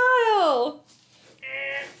stockpile.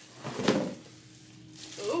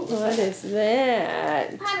 Ooh. What is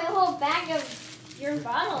that? I have a whole bag of your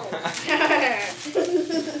bottles.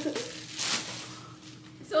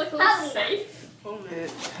 It's like a little safe. Oh man. It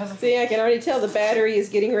has a See, I can already tell the battery is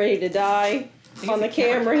getting ready to die on the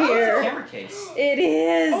camera here. camera case. It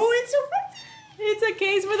is. Oh, it's so fun. It's a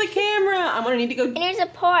case for the camera. I'm gonna need to go. And there's a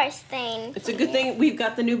pause thing. It's a good thing we've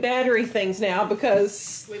got the new battery things now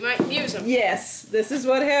because We might use them. yes, this is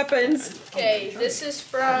what happens. Okay, this is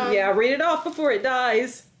from. Yeah, read it off before it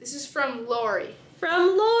dies. This is from Lori.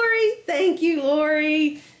 From Lori. Thank you,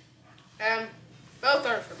 Lori. Both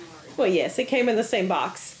are from Lori. Well, yes, it came in the same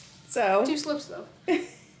box. So, 2 slips though.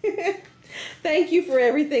 thank you for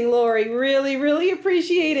everything, Lori. Really, really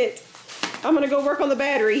appreciate it. I'm going to go work on the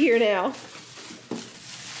battery here now.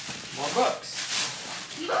 More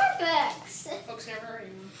books. More books. Folks never heard of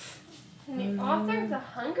him. And the author of the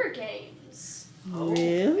Hunger Games. Oh,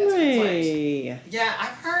 Really? Yeah,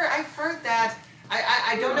 I've heard that.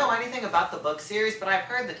 I don't know anything about the book series, but I've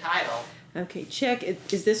heard the title. Okay, check.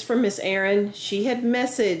 Is this from Miss Erin? She had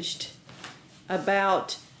messaged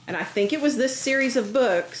about, and I think it was this series of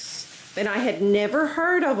books, and I had never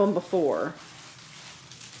heard of them before.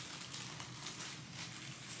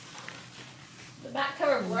 The back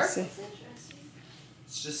cover blurb. see. That's interesting.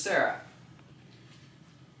 It's just Sarah.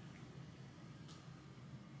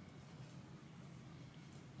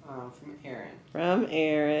 From Aaron. From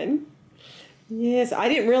Erin. Yes, I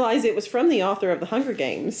didn't realize it was from the author of the Hunger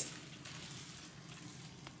Games.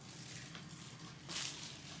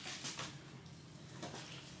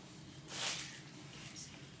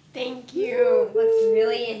 Thank you. That's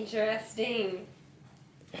really interesting.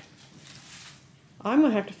 I'm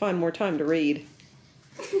going to have to find more time to read.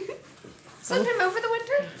 Sometime over the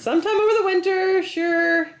winter? Sometime over the winter,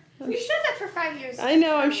 sure. You said that for 5 years. I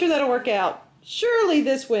know, I'm sure that'll work out. Surely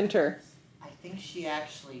this winter. I think she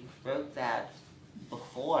actually wrote that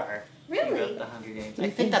before she Really? wrote the Hunger Games. I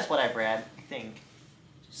think that's what I've read. I think.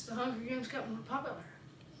 Just the Hunger Games got more popular.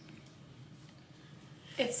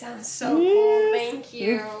 It sounds so cool. Thank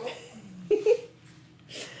you.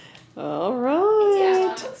 All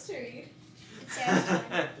right. Books to read.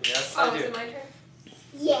 Yes, Oh, I is do. it my turn?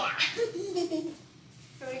 Yeah.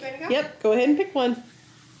 Are we going to go? Yep, go ahead and pick one.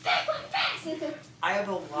 I have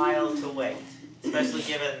a while to wait, especially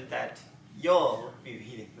given that you'll be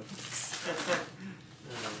reading the books.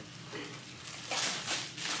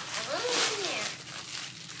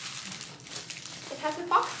 It has a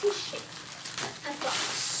boxy shape. A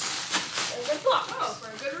box. There's a box. Oh, for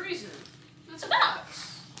a good reason. That's a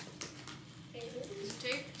box. Does it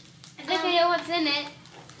take? I think I know what's in it.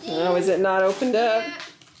 Oh, is it not opened up? Yeah.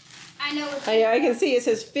 I know what's I can see it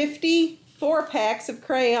says 54 packs of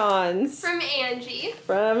crayons. From Angie.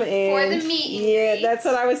 From Angie. the meet and Yeah, greet. that's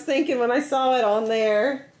what I was thinking when I saw it on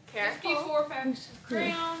there. Careful. 54 packs of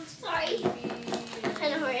crayons. Sorry. Maybe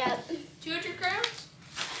Trying to hurry up. 200 crayons?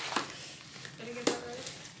 Did I get that right?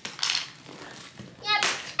 Yep.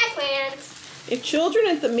 Eggplants. If children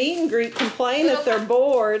at the meet and greet complain that they're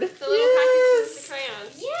bored, The little packets yes, of the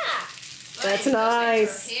crayons. Yeah. that's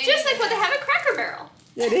nice. Just like what they have at Cracker Barrel.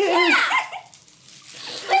 It is.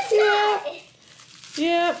 What's Yeah. that?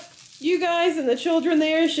 Yep. You guys and the children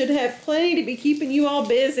there should have plenty to be keeping you all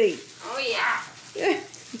busy. Oh, yeah.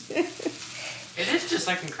 It is just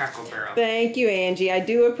like in Crackle Barrel. Thank you, Angie. I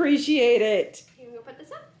do appreciate it. Here we go, put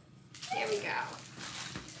this up. There we go.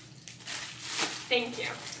 Thank you.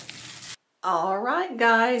 All right,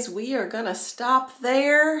 guys, we are gonna stop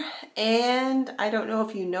there. And I don't know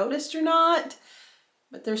if you noticed or not,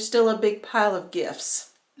 but there's still a big pile of gifts.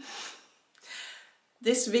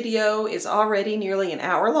 This video is already nearly an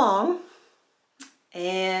hour long,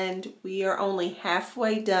 and we are only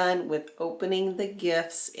halfway done with opening the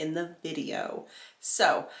gifts in the video.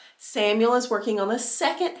 So Samuel is working on the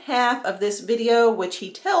second half of this video, which he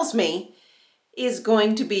tells me is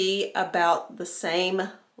going to be about the same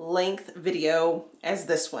length video as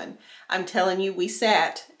this one. I'm telling you, we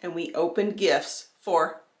sat and we opened gifts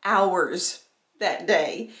for hours that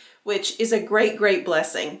day, which is a great, great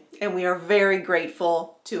blessing. And we are very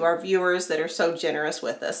grateful to our viewers that are so generous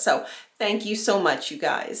with us. So thank you so much, you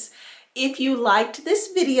guys. If you liked this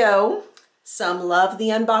video, some love the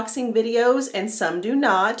unboxing videos and some do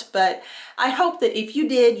not, but I hope that if you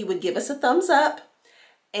did, you would give us a thumbs up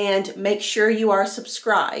and make sure you are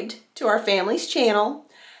subscribed to our family's channel.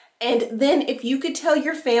 And then if you could tell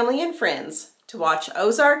your family and friends to watch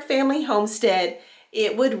Ozark Family Homestead,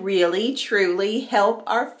 it would really, truly help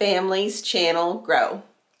our family's channel grow.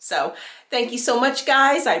 So thank you so much,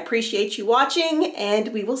 guys. I appreciate you watching,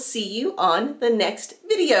 and we will see you on the next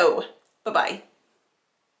video. Bye-bye.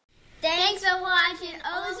 Thanks for watching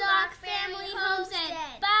Ozark Family Homestead.